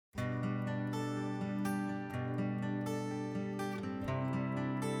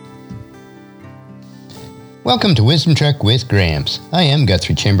Welcome to Wisdom Trek with Gramps. I am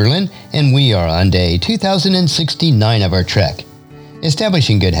Guthrie Chamberlain, and we are on day 2069 of our trek.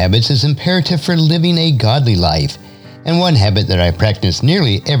 Establishing good habits is imperative for living a godly life, and one habit that I practice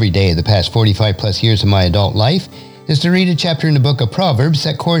nearly every day the past 45 plus years of my adult life is to read a chapter in the book of Proverbs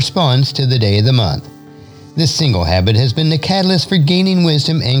that corresponds to the day of the month. This single habit has been the catalyst for gaining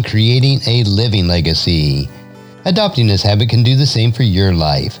wisdom and creating a living legacy. Adopting this habit can do the same for your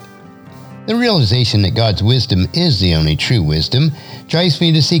life. The realization that God's wisdom is the only true wisdom drives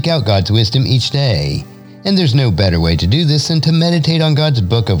me to seek out God's wisdom each day. And there's no better way to do this than to meditate on God's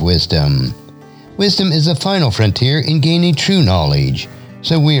book of wisdom. Wisdom is the final frontier in gaining true knowledge.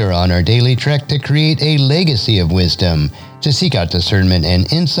 So we are on our daily trek to create a legacy of wisdom, to seek out discernment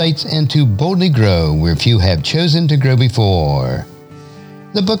and insights, and to boldly grow where few have chosen to grow before.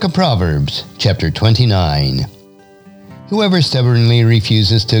 The Book of Proverbs, chapter 29. Whoever stubbornly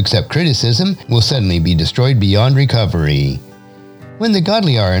refuses to accept criticism will suddenly be destroyed beyond recovery. When the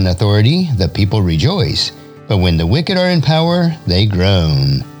godly are in authority, the people rejoice, but when the wicked are in power, they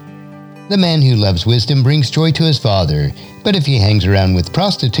groan. The man who loves wisdom brings joy to his father, but if he hangs around with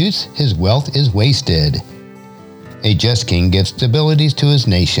prostitutes, his wealth is wasted. A just king gives stability to his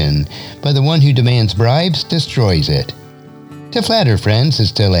nation, but the one who demands bribes destroys it. To flatter friends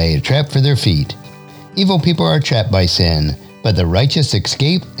is to lay a trap for their feet. Evil people are trapped by sin, but the righteous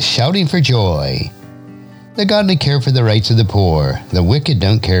escape shouting for joy. The godly care for the rights of the poor, the wicked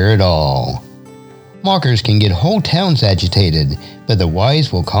don't care at all. Mockers can get whole towns agitated, but the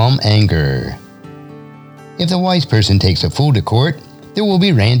wise will calm anger. If the wise person takes a fool to court, there will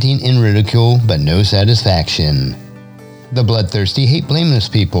be ranting and ridicule, but no satisfaction. The bloodthirsty hate blameless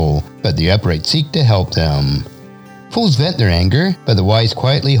people, but the upright seek to help them. Fools vent their anger, but the wise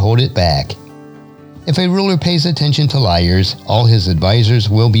quietly hold it back. If a ruler pays attention to liars, all his advisors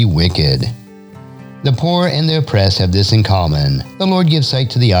will be wicked. The poor and the oppressed have this in common: the Lord gives sight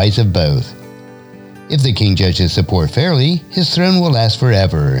to the eyes of both. If the king judges the poor fairly, his throne will last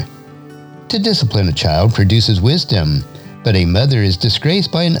forever. To discipline a child produces wisdom, but a mother is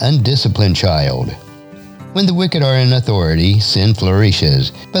disgraced by an undisciplined child. When the wicked are in authority, sin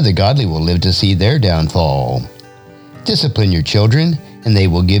flourishes, but the godly will live to see their downfall. Discipline your children, and they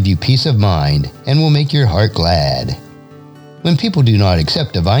will give you peace of mind and will make your heart glad. When people do not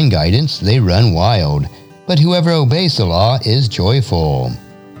accept divine guidance, they run wild, but whoever obeys the law is joyful.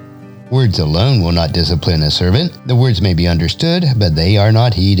 Words alone will not discipline a servant. The words may be understood, but they are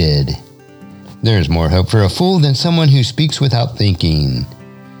not heeded. There is more hope for a fool than someone who speaks without thinking.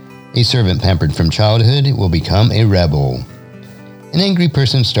 A servant pampered from childhood will become a rebel. An angry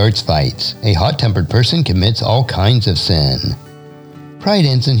person starts fights. A hot-tempered person commits all kinds of sin. Pride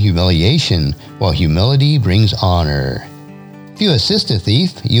ends in humiliation, while humility brings honor. If you assist a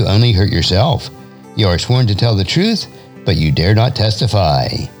thief, you only hurt yourself. You are sworn to tell the truth, but you dare not testify.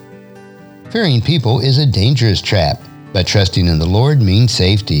 Fearing people is a dangerous trap, but trusting in the Lord means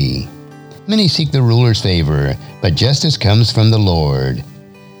safety. Many seek the ruler's favor, but justice comes from the Lord.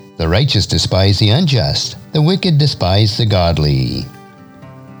 The righteous despise the unjust, the wicked despise the godly.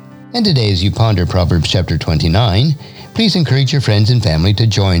 And today, as you ponder Proverbs chapter 29, please encourage your friends and family to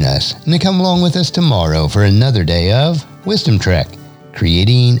join us and to come along with us tomorrow for another day of Wisdom Trek,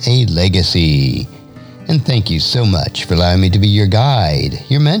 creating a legacy. And thank you so much for allowing me to be your guide,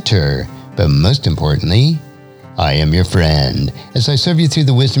 your mentor, but most importantly, I am your friend as I serve you through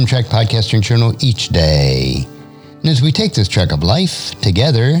the Wisdom Trek podcast and journal each day. And as we take this trek of life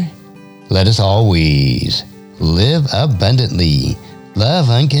together, let us always live abundantly, love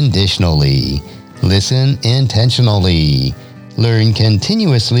unconditionally, listen intentionally, learn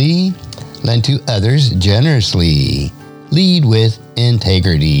continuously, lend to others generously, lead with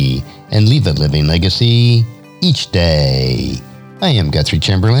integrity, and leave a living legacy each day. I am Guthrie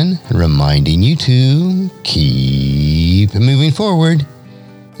Chamberlain, reminding you to keep moving forward,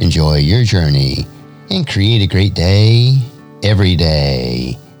 enjoy your journey, and create a great day every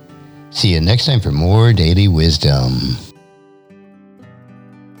day. See you next time for more daily wisdom.